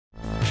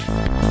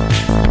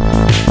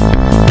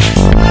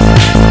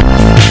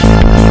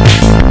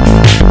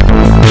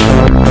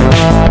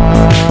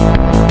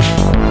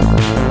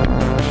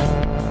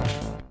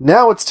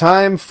Now it's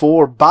time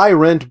for Buy,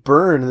 Rent,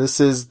 Burn. This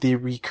is the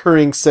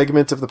recurring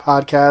segment of the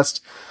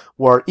podcast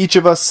where each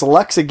of us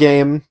selects a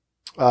game,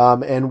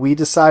 and we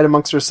decide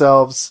amongst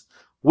ourselves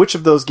which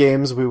of those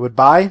games we would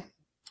buy,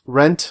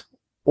 rent,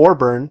 or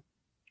burn.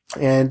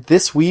 And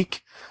this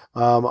week,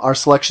 our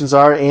selections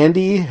are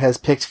Andy has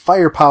picked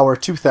Firepower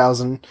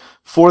 2000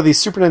 for the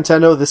Super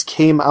Nintendo. This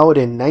came out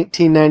in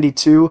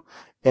 1992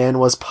 and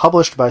was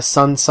published by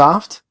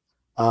Sunsoft.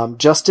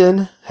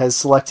 Justin has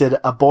selected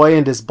A Boy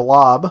and His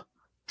Blob,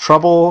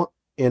 Trouble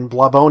in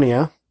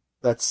Blobonia.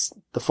 That's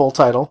the full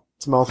title.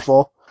 It's a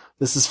mouthful.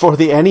 This is for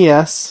the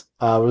NES.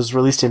 It was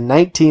released in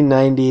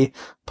 1990,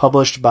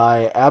 published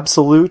by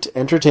Absolute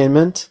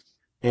Entertainment.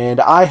 And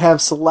I have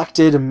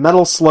selected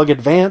Metal Slug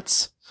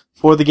Advance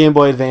for the Game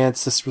Boy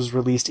Advance. This was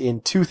released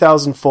in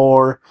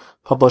 2004,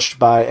 published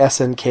by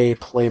SNK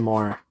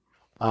Playmore.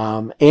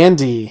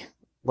 Andy,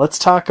 let's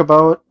talk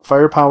about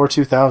Firepower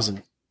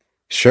 2000.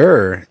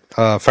 Sure.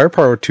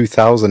 Firepower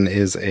 2000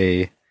 is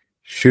a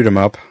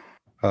shoot-'em-up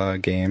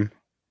game,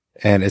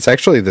 and it's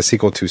actually the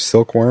sequel to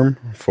Silkworm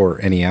for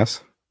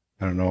NES.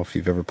 I don't know if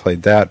you've ever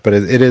played that, but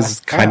it is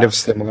kind of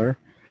similar.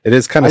 It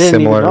is kind of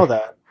similar. I didn't even know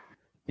that.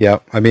 Yeah,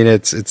 I mean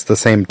it's the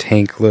same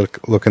tank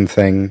looking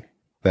thing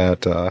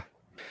that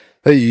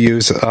you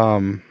use.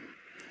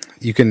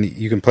 You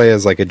can play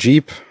as like a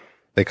Jeep,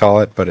 they call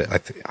it,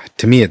 but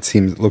to me it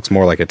looks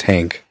more like a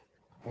tank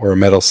or a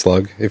Metal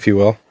Slug, if you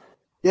will.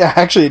 Yeah,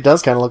 actually it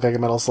does kind of look like a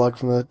Metal Slug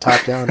from the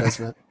top down,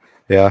 doesn't it?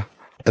 Yeah.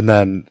 And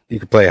then you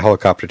could play a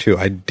helicopter too.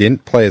 I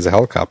didn't play as a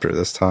helicopter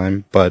this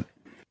time, but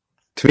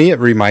to me it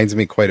reminds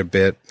me quite a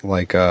bit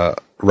like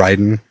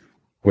Raiden,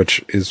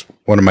 which is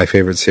one of my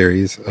favorite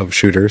series of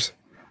shooters.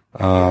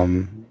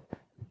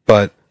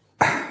 But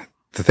the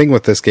thing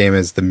with this game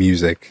is the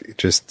music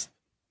just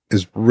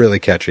is really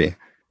catchy.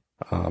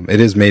 It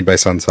is made by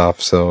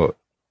Sunsoft, so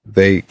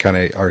they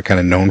are kind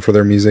of known for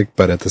their music,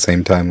 but at the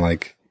same time,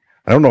 like,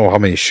 I don't know how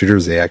many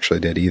shooters they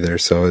actually did either,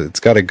 so it's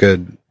got a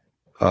good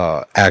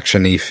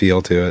action-y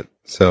feel to it.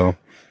 So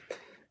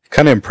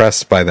kind of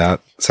impressed by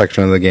that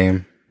section of the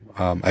game.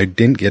 I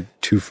didn't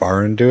get too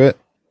far into it.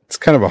 It's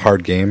kind of a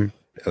hard game,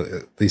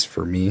 at least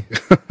for me.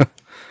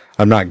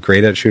 I'm not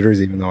great at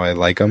shooters, even though I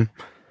like them.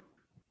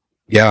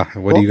 Yeah,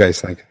 what do you guys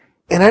think?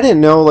 And I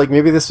didn't know, like,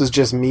 maybe this was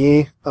just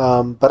me,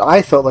 but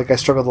I felt like I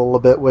struggled a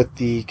little bit with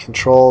the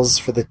controls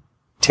for the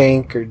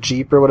tank or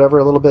Jeep or whatever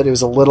a little bit. It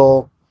was a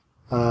little,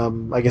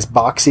 I guess,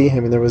 boxy. I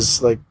mean, it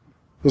was a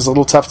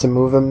little tough to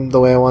move him the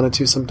way I wanted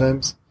to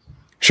sometimes.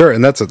 Sure,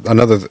 and that's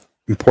another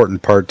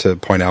important part to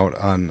point out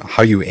on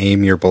how you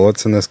aim your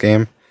bullets in this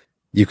game.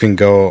 You can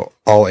go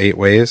all 8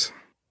 ways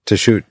to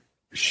shoot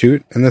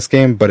in this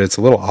game, but it's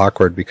a little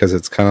awkward because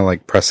it's kind of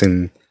like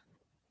pressing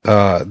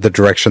the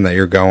direction that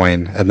you're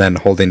going and then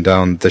holding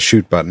down the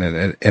shoot button,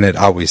 and it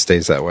always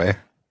stays that way.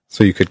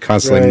 So you could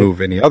constantly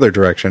move any other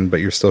direction, but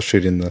you're still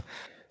shooting the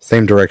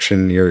same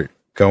direction you're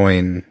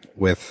going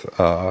with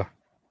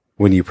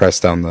when you press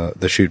down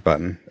the shoot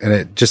button. And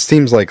it just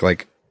seems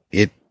like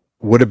it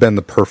would have been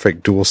the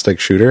perfect dual stick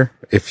shooter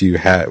if you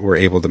were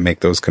able to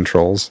make those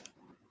controls.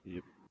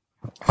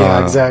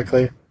 Yeah,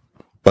 exactly.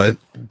 But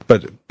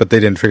they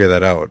didn't figure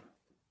that out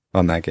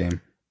on that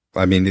game.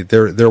 I mean,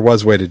 there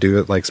was a way to do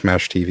it, like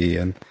Smash TV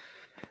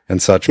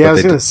and such. Yeah, but I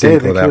was going to say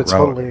they could have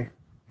totally.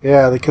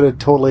 Yeah, they could have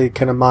totally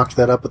kind of mocked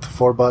that up with the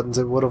 4 buttons.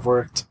 It would have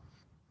worked.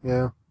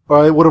 Yeah,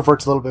 or it would have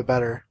worked a little bit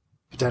better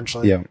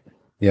potentially.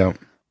 Yeah.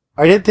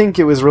 I did think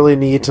it was really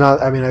neat.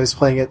 I was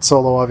playing it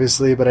solo,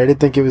 obviously, but I did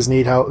think it was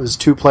neat how it was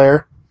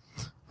 2-player.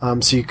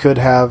 So you could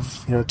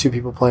have 2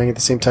 people playing at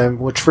the same time,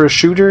 which for a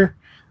shooter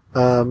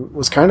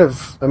was kind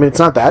of. I mean, it's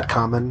not that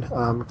common.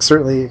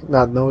 Certainly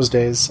not in those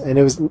days. And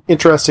it was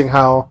interesting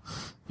how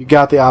you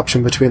got the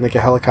option between like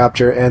a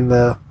helicopter and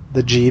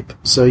the Jeep,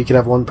 so you could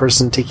have one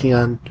person taking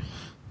on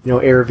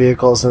air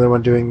vehicles and the other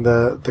one doing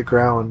the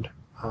ground.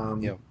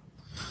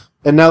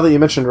 And now that you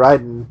mentioned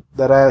Raiden,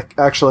 that I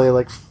actually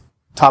like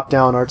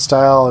top-down art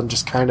style and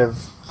just kind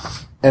of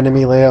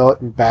enemy layout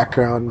and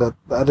background,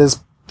 that is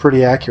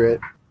pretty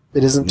accurate.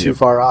 It isn't too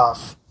far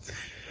off.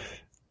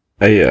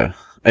 I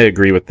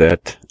agree with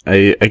that.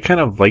 I kind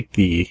of like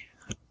the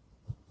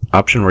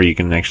option where you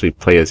can actually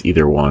play as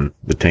either one,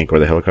 the tank or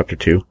the helicopter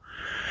too.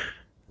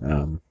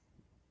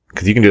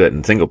 Because you can do that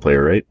in single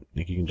player, right?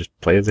 Like you can just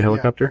play as a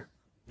helicopter.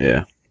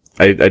 Yeah.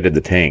 I did the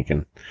tank,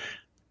 and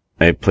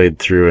I played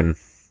through and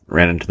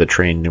ran into the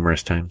train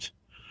numerous times.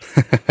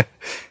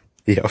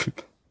 Yep.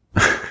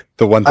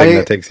 The one thing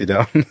that takes you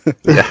down.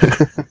 Yeah.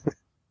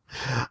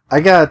 I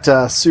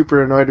got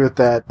super annoyed with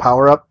that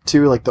power-up,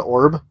 too, like the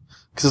orb.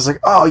 Because it's like,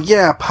 oh,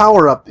 yeah,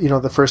 power-up,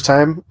 the first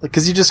time.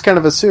 Because you just kind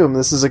of assume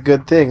this is a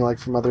good thing, like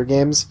from other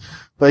games.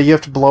 But you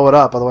have to blow it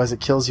up, otherwise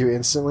it kills you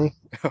instantly.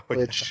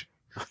 Which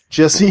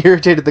just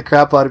irritated the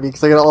crap out of me,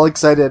 because I got all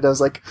excited. I was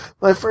like,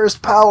 my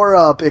first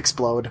power-up,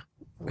 explode.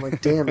 I'm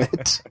like, damn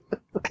it.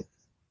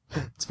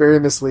 It's very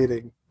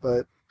misleading.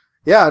 But,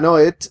 yeah, no,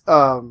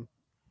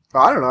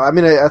 I don't know. I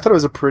mean, I thought it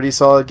was a pretty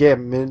solid game.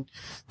 I mean,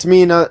 to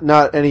me,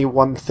 not any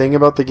one thing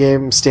about the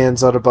game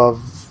stands out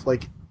above,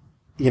 like,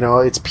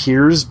 its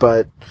peers,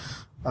 but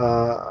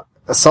a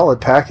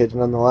solid package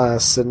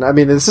nonetheless. And I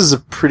mean, this is a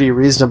pretty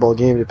reasonable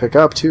game to pick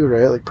up too,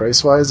 right? Like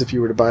price wise, if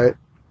you were to buy it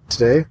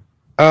today.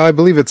 I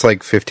believe it's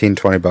like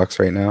 $15-20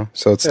 right now,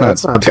 so it's not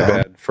too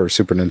bad for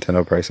Super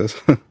Nintendo prices.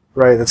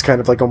 Right, that's kind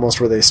of like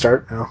almost where they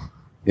start now.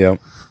 Yeah.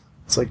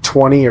 It's like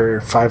 20 or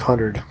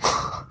 500.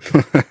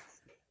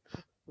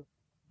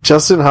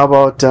 Justin, how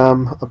about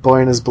A Boy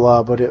and His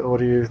Blob? What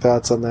are your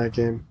thoughts on that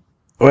game?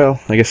 Well,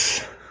 I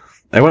guess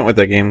I went with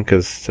that game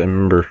because I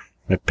remember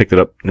I picked it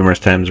up numerous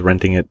times,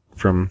 renting it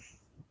from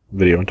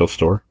Video Rental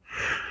Store.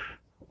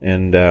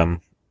 And I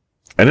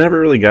never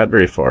really got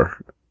very far.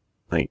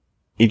 Like,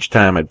 each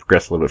time I'd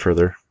progress a little bit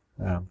further.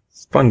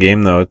 It's a fun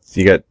game, though.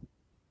 You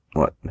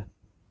got,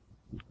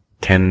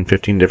 10,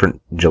 15 different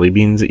jelly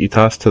beans that you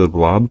toss to the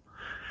blob.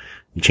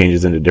 It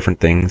changes into different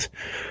things,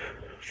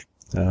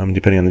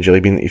 depending on the jelly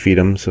bean that you feed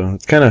them. So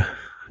it's kind of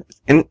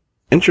an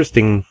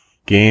interesting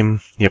game.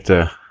 You have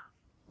to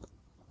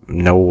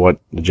know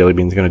what the jelly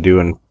bean's going to do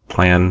and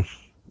plan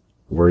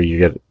where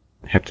you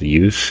have to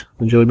use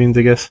the jelly beans,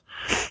 I guess.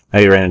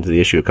 I ran into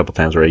the issue a couple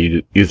times where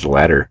I used a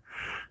ladder,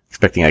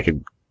 expecting I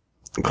could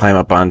climb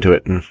up onto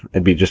it, and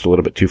I'd be just a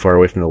little bit too far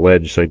away from the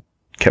ledge, so I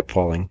kept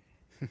falling.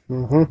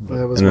 Mm-hmm.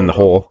 And then the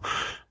hole,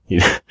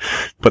 you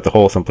put the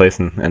hole someplace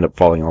and end up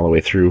falling all the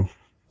way through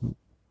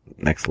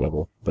next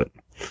level. But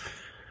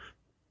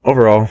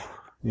overall,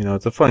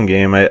 it's a fun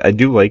game. I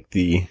do like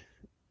the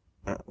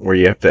where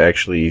you have to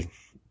actually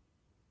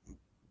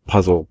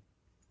puzzle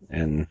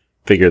and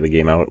figure the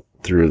game out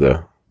through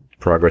the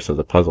progress of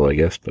the puzzle, I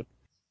guess. But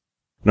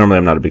normally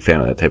I'm not a big fan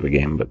of that type of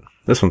game, but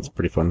this one's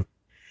pretty fun.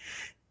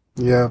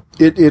 Yeah,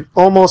 it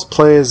almost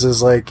plays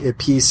as like a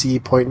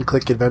PC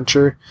point-and-click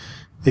adventure,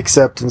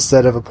 except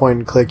instead of a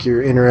point-and-click,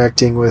 you're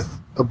interacting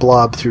with a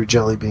blob through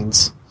jelly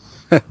beans.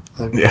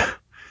 Yeah.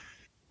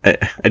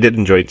 I did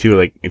enjoy, too,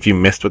 like, if you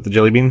missed with the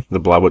jelly bean, the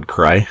blob would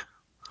cry.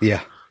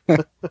 Yeah.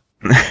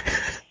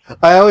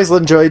 I always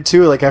enjoyed,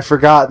 too, like, I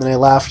forgot, and then I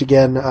laughed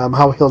again,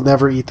 how he'll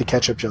never eat the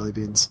ketchup jelly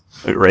beans.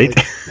 Right?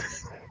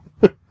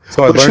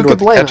 So I learned what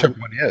the ketchup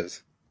one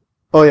is.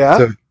 Oh, yeah?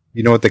 So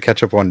you know what the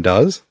ketchup one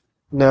does?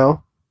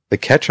 No. The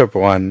ketchup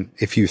one,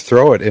 if you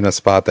throw it in a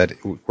spot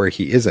where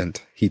he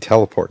isn't, he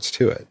teleports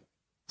to it.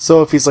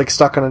 So if he's like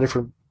stuck on a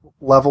different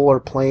level or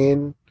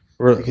plane,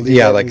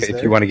 yeah, like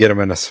if you want to get him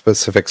in a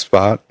specific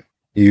spot,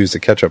 you use the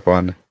ketchup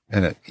one,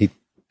 and he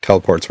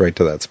teleports right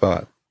to that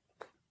spot.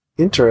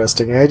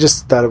 Interesting. I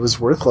just thought it was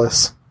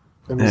worthless.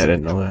 I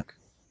didn't know that.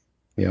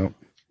 Yeah.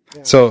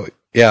 So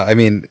yeah, I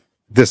mean,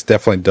 this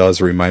definitely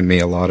does remind me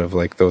a lot of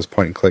like those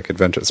point and click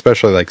adventures,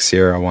 especially like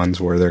Sierra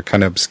ones where they're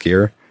kind of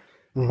obscure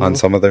on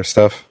some of their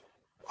stuff.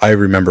 I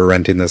remember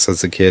renting this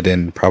as a kid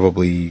and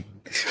probably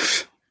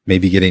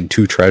maybe getting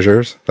 2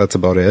 treasures. That's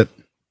about it.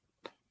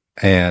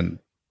 And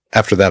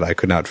after that, I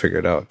could not figure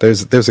it out.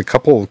 There's a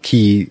couple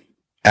key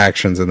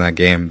actions in that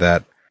game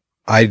that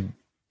I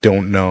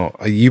don't know.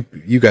 You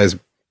guys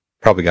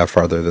probably got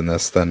farther than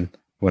this than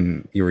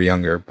when you were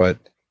younger, but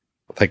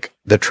like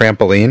the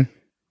trampoline,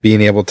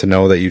 being able to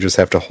know that you just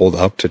have to hold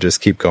up to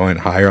just keep going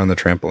higher on the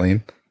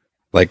trampoline.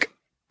 Like,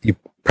 you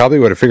probably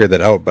would have figured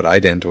that out, but I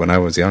didn't when I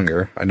was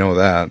younger. I know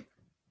that.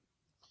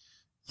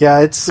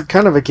 Yeah, it's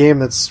kind of a game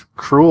that's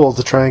cruel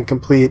to try and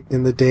complete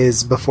in the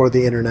days before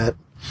the internet.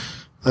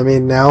 I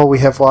mean, now we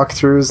have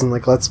walkthroughs and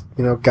like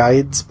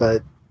guides,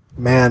 but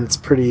man, it's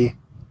a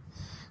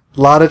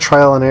lot of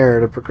trial and error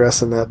to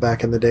progress in that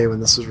back in the day when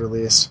this was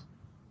released.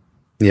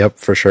 Yep,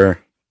 for sure.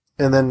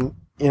 And then,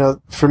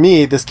 for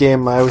me, this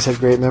game I always had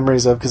great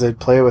memories of because I'd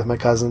play it with my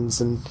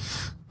cousins, and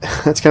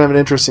that's kind of an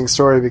interesting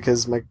story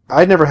because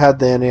I never had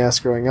the NES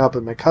growing up,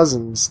 but my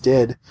cousins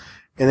did,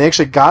 and they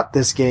actually got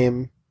this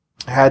game,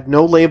 had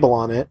no label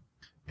on it,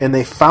 and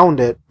they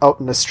found it out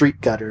in a street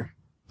gutter.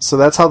 So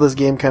that's how this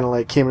game kind of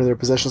like came into their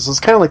possession. So it's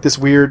kind of like this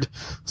weird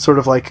sort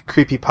of like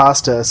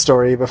creepypasta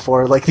story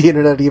before like the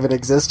internet even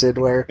existed,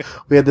 where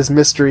we had this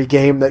mystery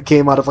game that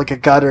came out of like a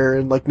gutter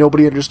and like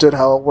nobody understood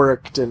how it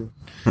worked. And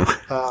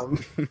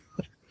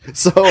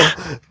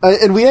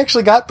and we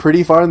actually got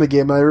pretty far in the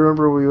game. I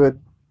remember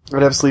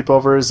I'd have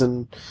sleepovers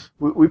and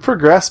we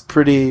progressed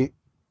pretty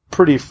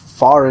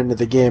far into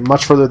the game,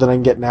 much further than I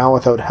can get now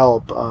without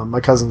help. My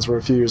cousins were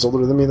a few years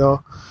older than me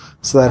though,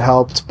 so that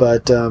helped.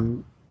 But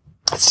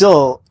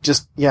still,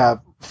 just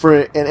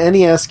for an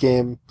NES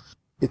game,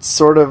 it's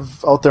sort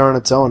of out there on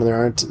its own. There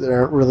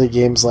aren't really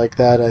games like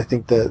that. I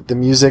think the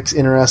music's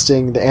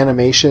interesting, the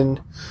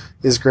animation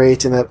is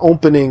great, and that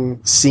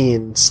opening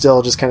scene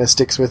still just kind of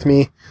sticks with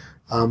me.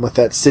 With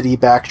that city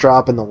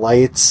backdrop and the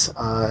lights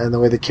and the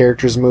way the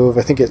characters move,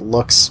 I think it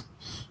looks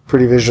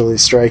pretty visually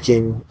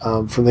striking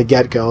from the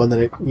get-go, and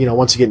then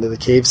once you get into the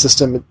cave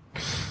system, it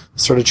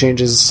sort of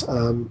changes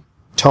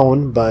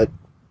tone. But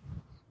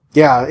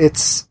yeah,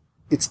 it's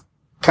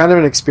kind of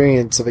an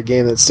experience of a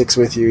game that sticks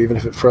with you, even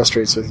if it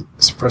frustrates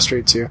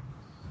you.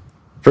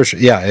 For sure,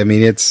 yeah. I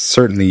mean, it's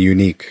certainly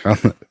unique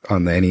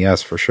on the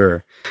NES for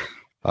sure.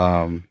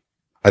 I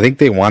think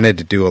they wanted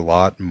to do a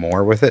lot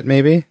more with it,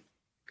 maybe,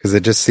 because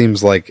it just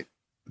seems like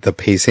the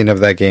pacing of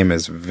that game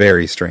is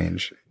very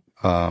strange.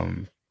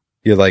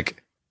 You're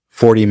like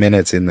 40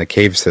 minutes in the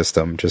cave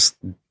system, just,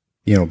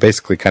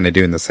 basically kind of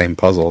doing the same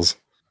puzzles.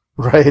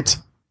 Right.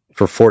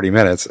 For 40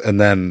 minutes. And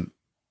then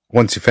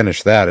once you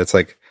finish that, it's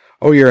like,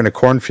 oh, you're in a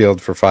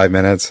cornfield for 5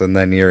 minutes, and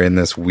then you're in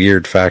this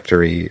weird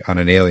factory on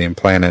an alien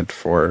planet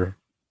for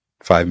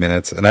 5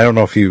 minutes. And I don't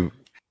know if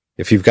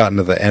you've gotten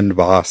to the end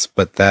boss,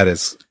 but that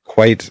is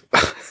quite,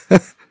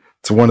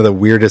 it's one of the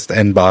weirdest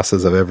end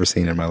bosses I've ever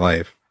seen in my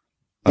life.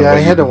 Yeah, I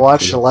had to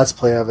watch a Let's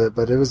Play of it,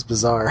 but it was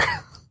bizarre.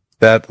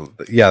 That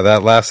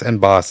last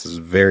end boss is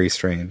very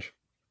strange.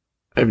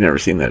 I've never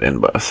seen that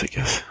end boss, I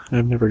guess.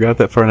 I've never got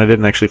that far, and I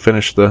didn't actually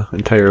finish the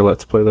entire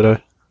Let's Play that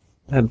I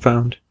had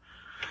found.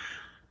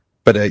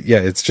 But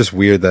it's just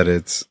weird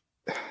that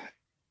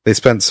they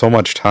spent so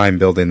much time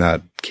building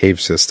that cave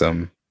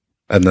system,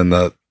 and then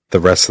the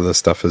rest of the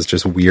stuff is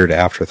just weird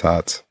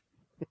afterthoughts.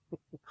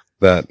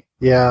 That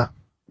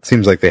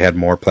seems like they had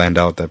more planned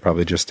out that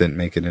probably just didn't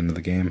make it into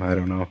the game. I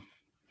don't know.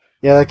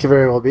 Yeah, that could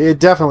very well be. It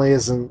definitely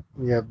isn't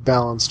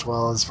balanced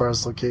well as far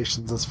as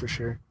locations, that's for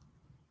sure.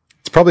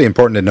 It's probably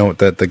important to note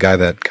that the guy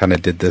that kind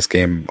of did this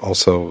game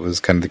also was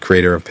kind of the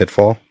creator of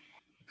Pitfall.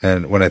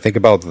 And when I think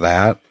about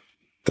that,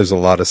 there's a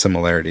lot of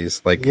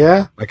similarities. Like,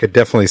 I could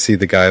definitely see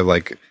the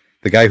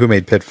guy who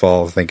made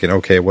Pitfall thinking,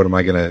 okay, what am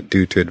I going to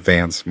do to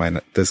advance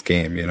this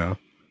game,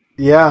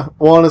 Yeah.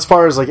 Well, and as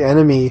far as, like,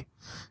 enemy,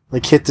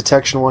 like, hit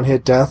detection,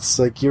 one-hit deaths,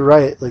 like, you're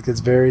right. Like, it's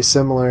very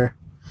similar.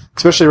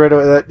 Especially right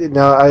away.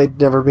 Now, I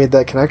never made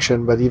that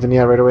connection, but even,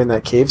 right away in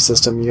that cave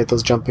system, you get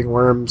those jumping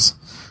worms.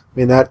 I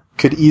mean, that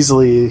could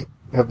easily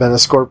have been a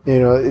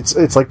scorpion.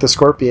 It's like the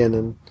scorpion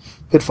in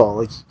Pitfall.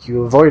 Like,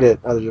 you avoid it,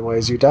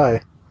 otherwise you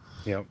die.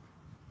 Yep.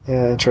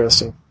 Yeah,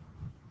 interesting.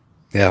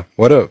 Yeah,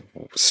 what a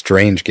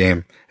strange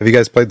game. Have you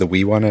guys played the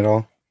Wii one at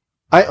all?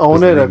 I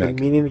own it. I've been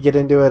meaning to get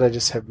into it. I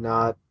just have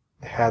not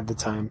had the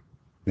time.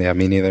 Yeah,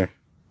 me neither.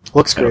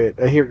 Looks great.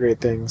 I hear great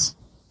things.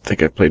 I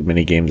think I played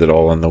many games at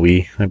all on the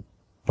Wii. I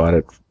bought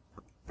it,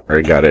 or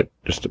I got it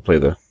just to play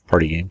the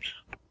party games.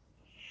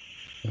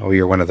 Oh,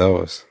 you're one of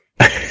those.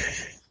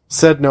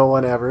 Said no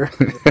one ever.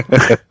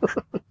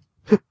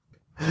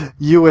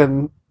 You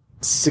and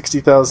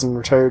 60,000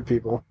 retired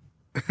people.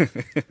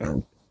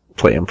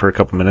 Play them for a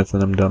couple minutes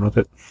and I'm done with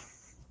it.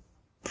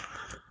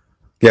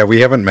 Yeah, we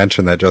haven't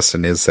mentioned that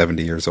Justin is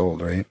 70 years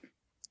old, right?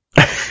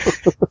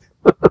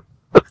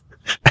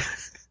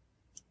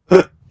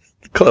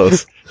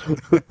 Close.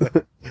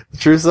 The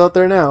truth's out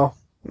there now.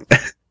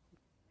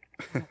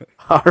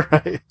 All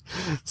right.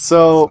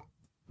 So,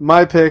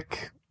 my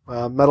pick,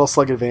 Metal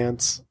Slug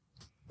Advance.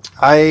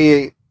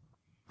 I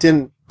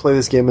didn't play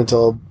this game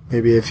until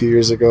maybe a few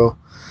years ago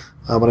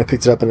when I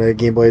picked it up in a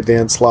Game Boy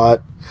Advance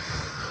slot.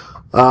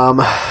 I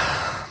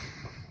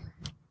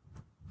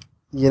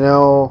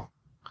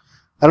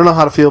don't know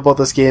how to feel about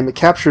this game. It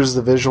captures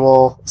the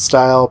visual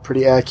style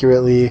pretty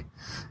accurately.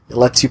 It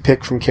lets you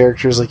pick from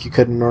characters like you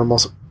could in a normal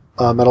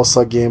Metal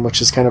Slug game,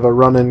 which is kind of a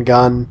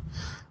run-and-gun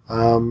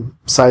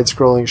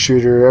side-scrolling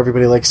shooter.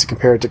 Everybody likes to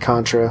compare it to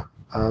Contra,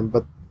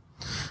 but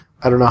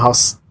I don't know how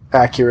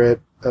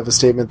accurate of a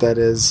statement that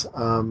is.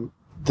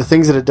 The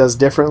things that it does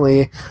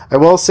differently, I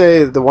will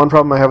say the one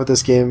problem I have with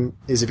this game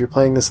is if you're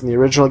playing this in the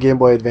original Game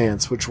Boy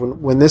Advance, which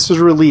when this was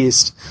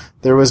released,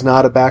 there was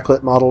not a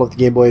backlit model of the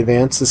Game Boy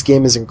Advance. This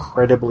game is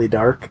incredibly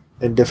dark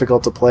and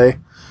difficult to play.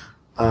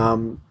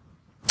 And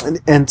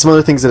some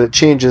other things that it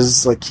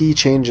changes, like key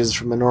changes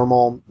from a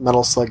normal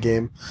Metal Slug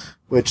game,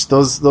 which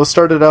those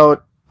started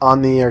out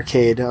on the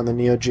arcade, on the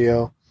Neo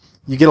Geo.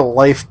 You get a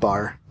life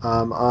bar.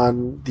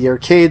 On the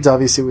arcades,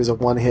 obviously it was a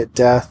one-hit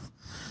death.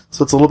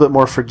 So it's a little bit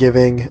more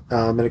forgiving,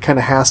 and it kind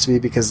of has to be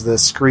because the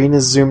screen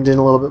is zoomed in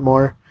a little bit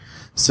more.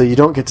 So you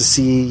don't get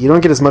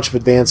as much of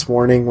advance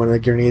warning when a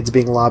grenade's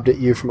being lobbed at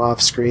you from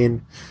off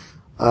screen.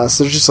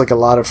 So there's just like a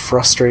lot of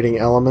frustrating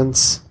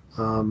elements.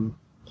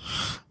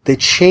 They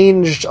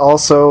changed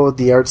also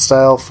the art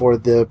style for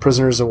the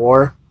Prisoners of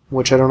War,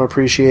 which I don't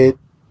appreciate.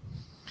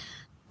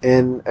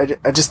 And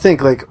I just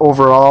think like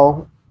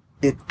overall,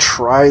 it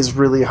tries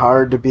really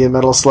hard to be a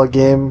Metal Slug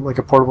game, like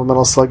a portable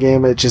Metal Slug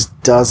game. It just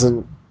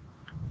doesn't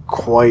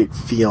quite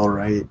feel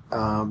right.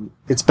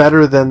 It's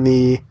better than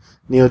the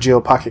Neo Geo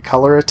Pocket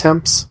Color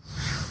attempts.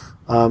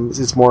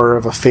 It's more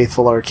of a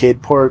faithful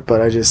arcade port,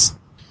 but it just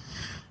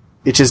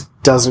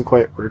doesn't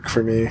quite work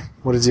for me.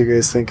 What did you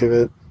guys think of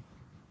it?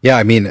 Yeah,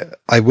 I mean,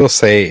 I will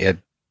say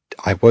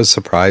I was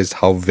surprised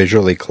how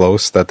visually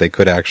close that they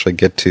could actually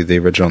get to the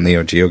original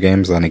Neo Geo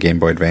games on a Game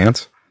Boy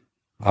Advance.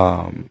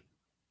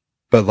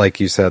 But like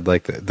you said,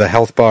 like the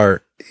health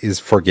bar is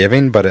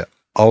forgiving, but it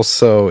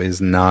also is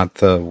not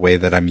the way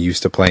that I'm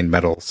used to playing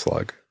Metal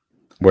Slug,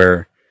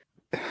 where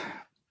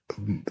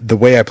the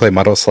way I play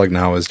Metal Slug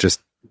now is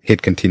just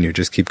hit continue,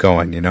 just keep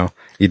going,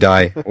 you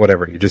die,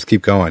 whatever, you just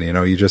keep going,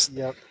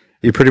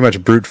 you pretty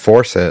much brute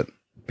force it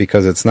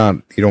because it's not,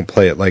 you don't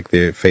play it like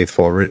the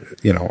faithful,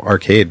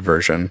 arcade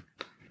version.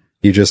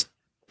 You just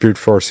brute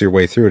force your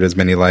way through it as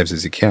many lives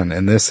as you can.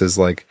 And this is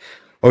like,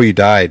 oh, you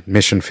died,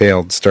 mission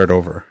failed, start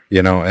over,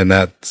 and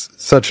that's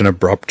such an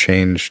abrupt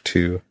change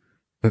to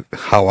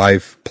how I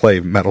play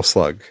Metal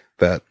Slug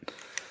that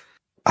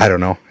I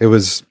don't know. It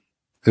was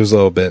was a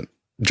little bit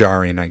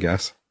jarring, I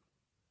guess.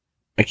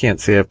 I can't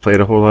say I've played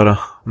a whole lot of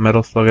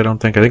Metal Slug, I don't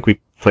think. I think we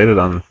played it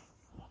on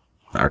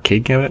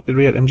arcade cabinet, did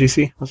we, at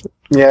MGC? Was it?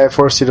 Yeah, I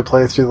forced you to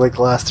play through like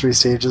the last 3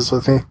 stages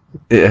with me.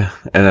 Yeah,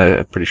 and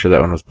I'm pretty sure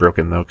that one was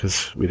broken, though,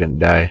 because we didn't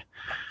die.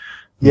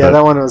 Yeah,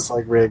 that one was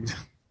like rigged.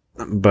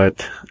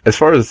 But as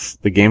far as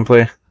the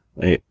gameplay,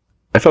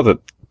 I felt it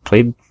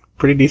played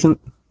pretty decent.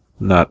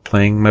 Not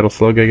playing Metal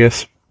Slug, I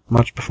guess,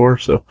 much before,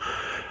 so...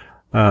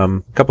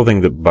 a couple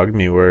things that bugged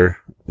me were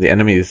the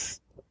enemies,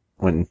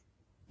 when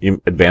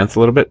you advance a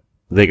little bit,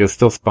 they could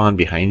still spawn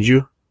behind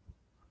you.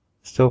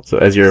 So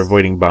as you're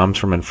avoiding bombs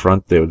from in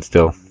front, they would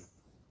still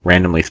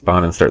randomly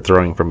spawn and start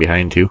throwing from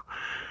behind too.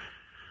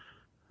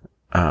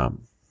 I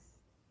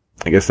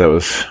guess that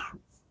was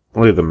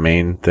really the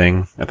main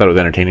thing. I thought it was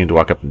entertaining to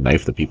walk up and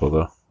knife the people,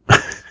 though.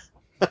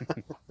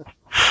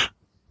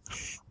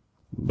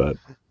 But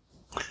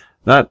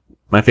not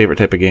my favorite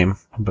type of game,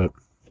 but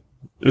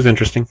it was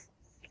interesting.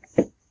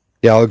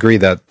 Yeah, I'll agree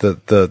that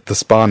the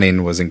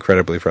spawning was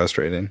incredibly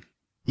frustrating.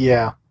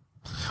 Yeah.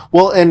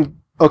 Well, and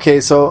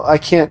okay, so I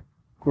can't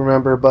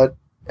remember, but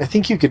I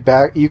think you could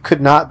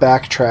not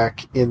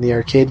backtrack in the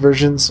arcade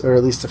versions, or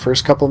at least the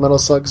first couple Metal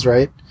Slugs,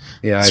 right?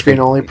 Yeah, the screen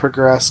only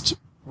progressed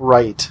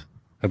right.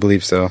 I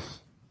believe so.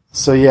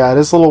 So yeah, it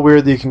is a little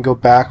weird that you can go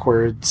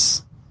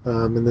backwards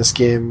in this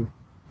game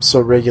so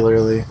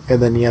regularly,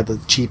 and then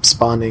the cheap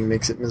spawning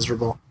makes it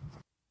miserable.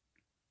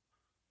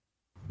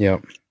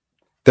 Yep.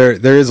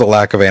 There is a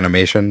lack of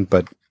animation,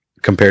 but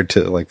compared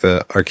to like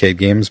the arcade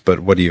games, but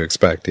what do you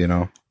expect, you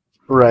know?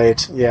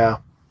 Right, yeah.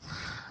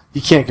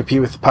 You can't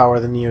compete with the power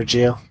of the Neo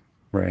Geo.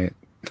 Right.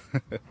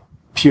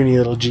 Puny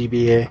little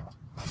GBA.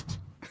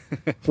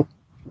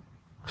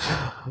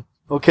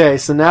 Okay,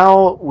 so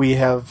now we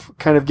have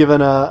kind of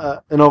given an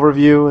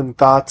overview and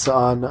thoughts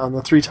on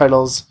the 3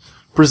 titles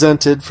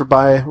presented for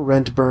Buy,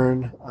 Rent,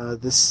 Burn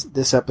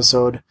this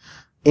episode.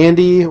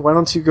 Andy, why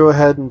don't you go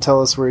ahead and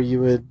tell us where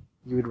you would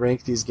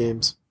rank these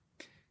games?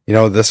 You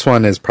know, this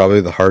one is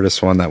probably the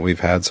hardest one that we've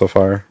had so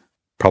far.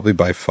 Probably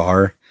by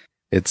far.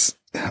 It's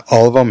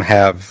all of them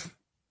have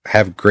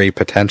great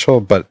potential,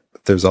 but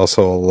there's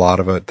also a lot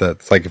of it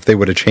that's like if they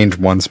would have changed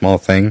one small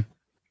thing,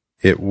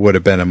 it would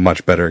have been a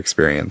much better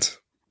experience.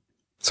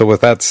 So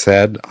with that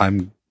said,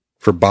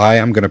 for Buy,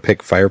 I'm going to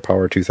pick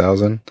Firepower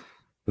 2000,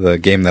 the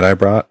game that I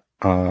brought,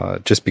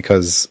 just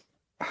because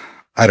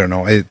I don't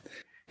know,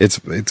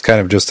 it's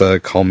kind of just a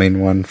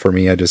calming one for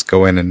me. I just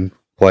go in and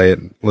play it,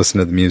 listen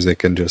to the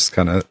music, and just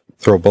kind of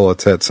throw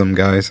bullets at some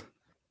guys.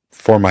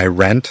 For my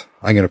Rent,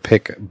 I'm going to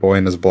pick Boy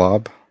and His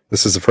Blob.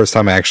 This is the first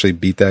time I actually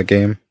beat that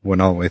game,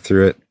 went all the way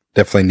through it.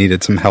 Definitely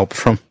needed some help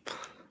from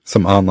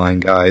some online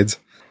guides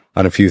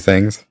on a few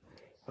things.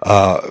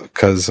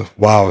 Cause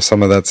wow,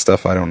 some of that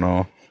stuff, I don't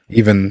know.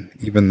 Even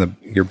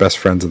your best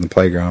friends in the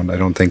playground, I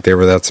don't think they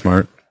were that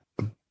smart.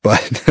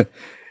 But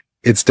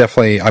it's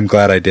definitely, I'm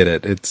glad I did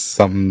it. It's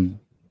something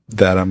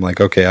that I'm like,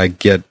 okay, I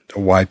get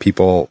what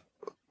people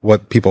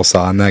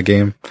saw in that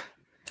game.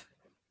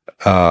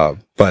 But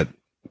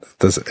at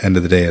the end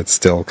of the day, it's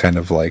still kind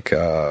of like,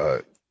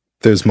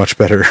 there's much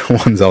better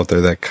ones out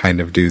there that kind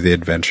of do the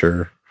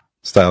adventure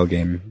style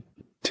game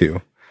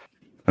too.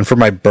 And for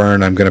my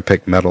Burn, I'm going to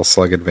pick Metal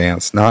Slug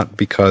Advance, not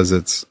because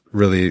it's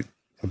really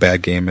a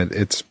bad game.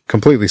 It's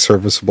completely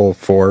serviceable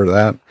for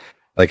that.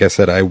 Like I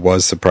said, I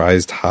was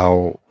surprised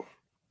how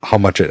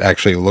much it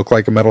actually looked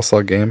like a Metal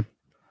Slug game.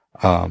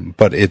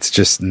 But it's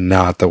just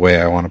not the way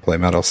I want to play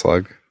Metal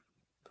Slug.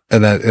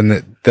 And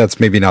that's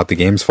maybe not the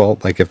game's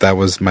fault. Like if that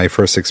was my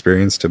first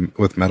experience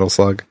with Metal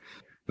Slug,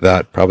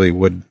 that probably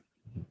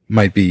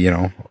might be, you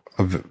know,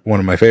 one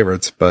of my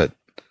favorites, but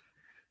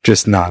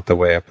just not the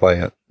way I play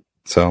it.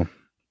 So,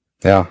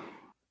 yeah. How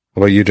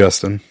about you,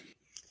 Justin?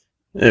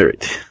 All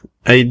right.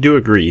 I do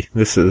agree.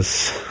 This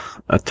is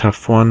a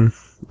tough one.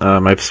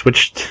 I've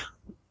switched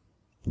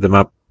them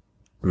up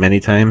many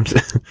times.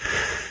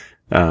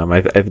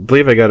 I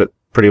believe I got it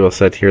pretty well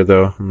set here,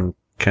 though. I'm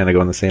kind of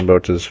going the same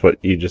boat as what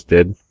you just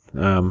did.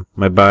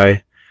 My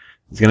Buy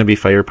is going to be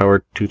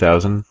Firepower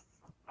 2000.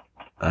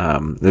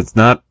 It's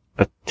not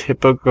a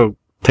typical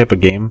type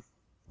of game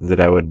that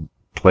I would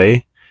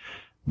play,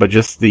 but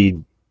just the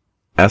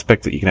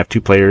aspect that you can have 2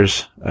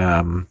 players,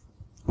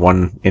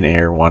 one in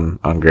air, one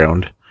on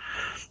ground,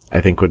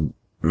 I think would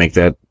make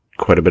that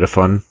quite a bit of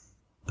fun.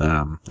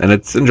 And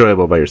it's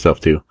enjoyable by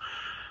yourself too.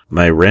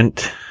 My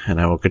Rent,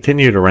 and I will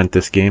continue to rent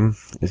this game,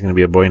 is going to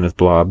be A Boy and His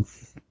Blob.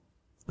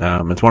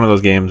 It's one of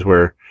those games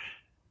where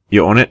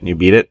you own it and you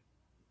beat it.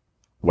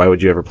 Why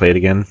would you ever play it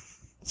again?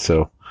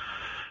 So,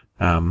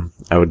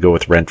 I would go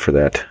with Rent for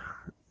that.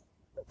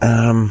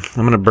 I'm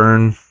going to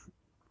burn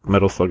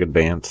Metal Slug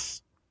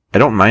Advance. I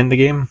don't mind the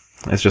game.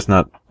 It's just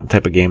not the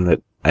type of game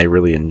that I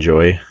really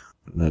enjoy.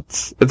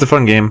 It's a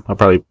fun game. I'll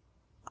probably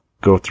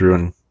go through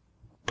and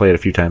play it a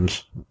few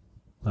times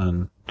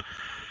and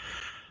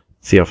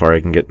see how far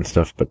I can get and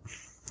stuff. But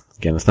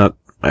again, it's not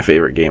my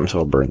favorite game, so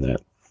I'll burn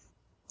that.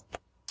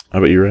 How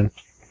about you, Ryan?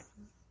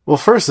 Well,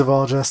 first of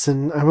all,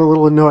 Justin, I'm a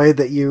little annoyed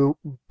that you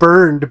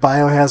burned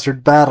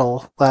Biohazard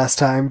Battle last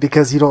time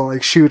because you don't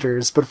like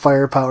shooters, but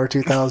Firepower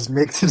 2000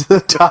 makes it to the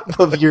top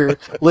of your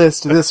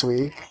list this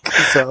week.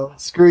 So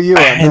screw you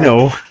on that. I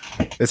know.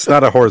 It's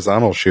not a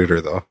horizontal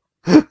shooter though.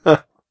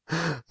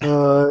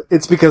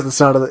 It's because it's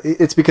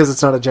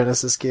not a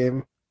Genesis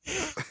game.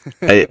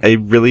 I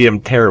really am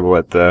terrible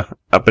at the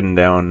up and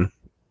down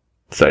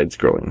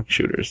side-scrolling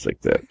shooters like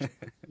that.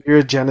 You're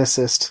a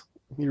Genesist.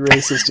 You're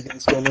racist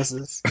against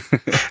Genesis.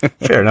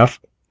 Fair enough.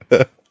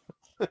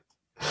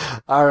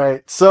 All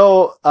right,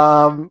 so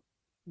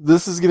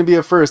this is going to be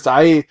a first.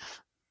 I'm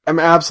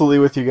absolutely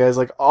with you guys.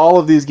 Like, all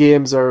of these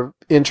games are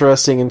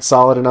interesting and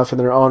solid enough in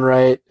their own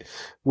right,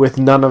 with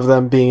none of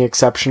them being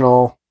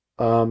exceptional.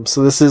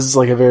 So this is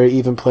like a very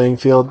even playing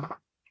field.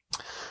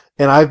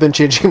 And I've been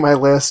changing my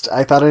list.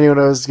 I thought I knew what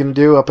I was going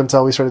to do up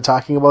until we started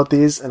talking about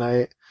these, and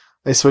I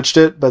switched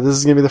it. But this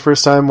is going to be the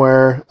first time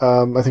where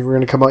I think we're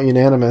going to come out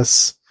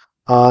unanimous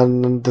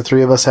on the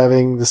three of us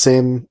having the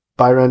same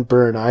buy, rent,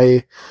 burn.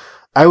 I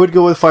would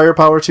go with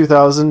Firepower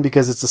 2000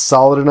 because it's a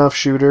solid enough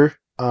shooter.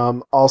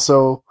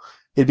 Also,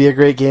 it'd be a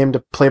great game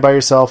to play by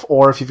yourself,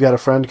 or if you've got a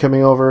friend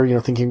coming over,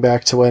 thinking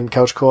back to when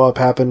couch co-op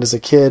happened as a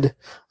kid,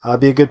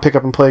 be a good pick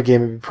up and play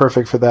game. It'd be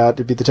perfect for that.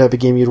 It'd be the type of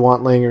game you'd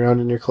want laying around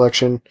in your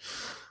collection.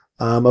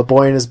 A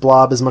Boy and His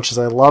Blob, as much as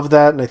I love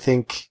that, and I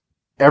think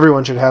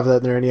everyone should have that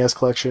in their NES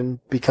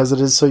collection because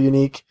it is so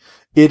unique.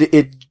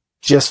 It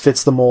just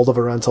fits the mold of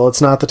a rental.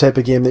 It's not the type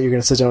of game that you're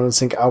going to sit down and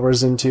sink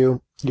hours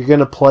into. You're going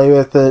to play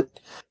with it,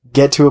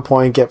 get to a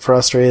point, get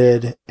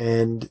frustrated,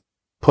 and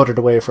put it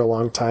away for a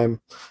long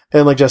time.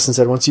 And like Justin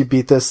said, once you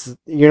beat this,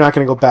 you're not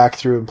going to go back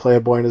through and play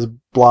a Boy and His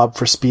Blob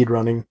for speed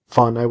running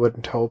fun, I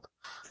wouldn't hope.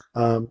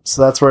 So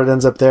that's where it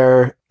ends up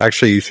there.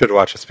 Actually, you should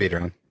watch a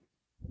speedrun.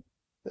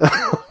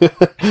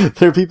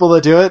 There are people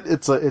that do it.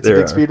 It's a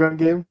big speedrun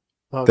game.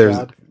 Oh,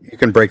 God. You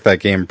can break that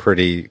game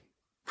pretty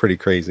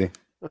crazy.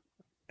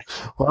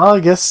 Well,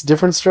 I guess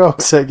different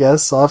strokes, I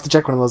guess. I'll have to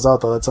check one of those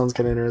out, though. That sounds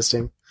kind of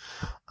interesting.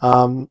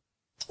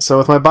 So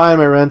with my buy and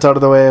my rent out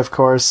of the way, of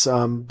course,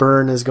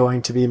 burn is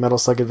going to be Metal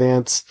Slug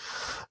Advance.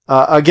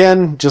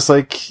 Again, just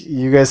like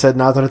you guys said,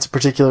 not that it's a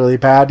particularly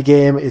bad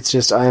game. It's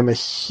just I am a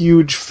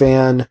huge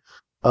fan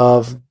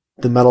of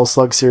the Metal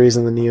Slug series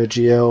and the Neo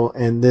Geo,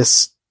 and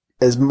this,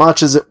 as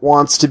much as it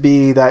wants to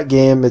be that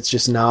game, it's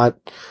just not.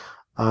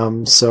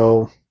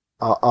 So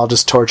I'll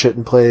just torch it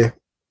and play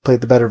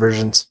the better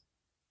versions.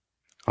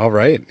 All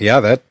right.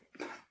 Yeah,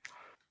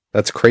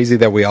 that's crazy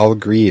that we all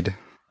agreed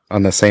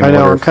on the same I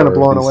know, order. I'm kind of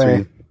blown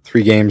away.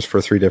 Three games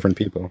for three different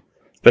people.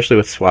 Especially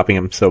with swapping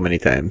them so many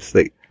times.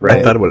 Like, Right.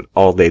 I thought about it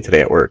all day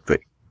today at work.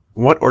 Like,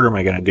 what order am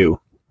I going to do?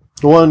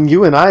 One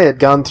you and I had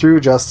gone through,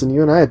 Justin.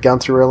 You and I had gone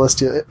through our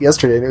list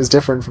yesterday, and it was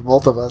different for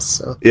both of us.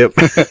 So Yep.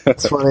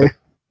 it's funny.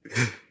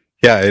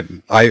 Yeah,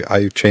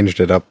 I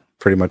changed it up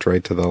pretty much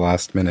right to the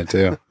last minute,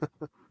 too.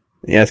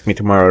 You ask me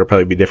tomorrow, it'll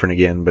probably be different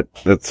again, but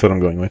that's what I'm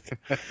going with.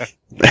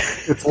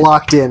 It's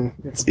locked in.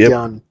 It's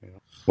done.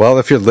 Well,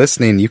 if you're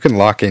listening, you can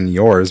lock in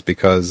yours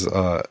because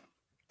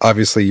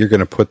obviously you're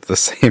going to put the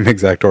same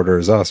exact order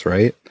as us,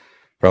 right?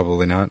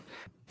 Probably not.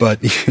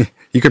 But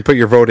you can put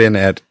your vote in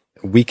at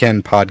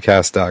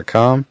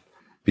weekendpodcast.com.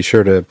 Be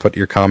sure to put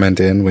your comment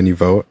in when you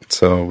vote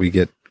so we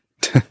get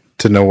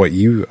to know what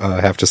you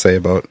have to say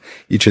about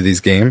each of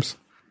these games.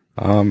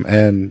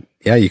 And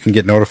yeah, you can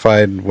get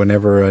notified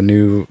whenever a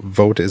new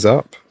vote is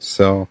up.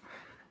 So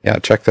yeah,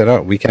 check that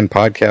out,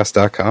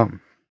 weekendpodcast.com.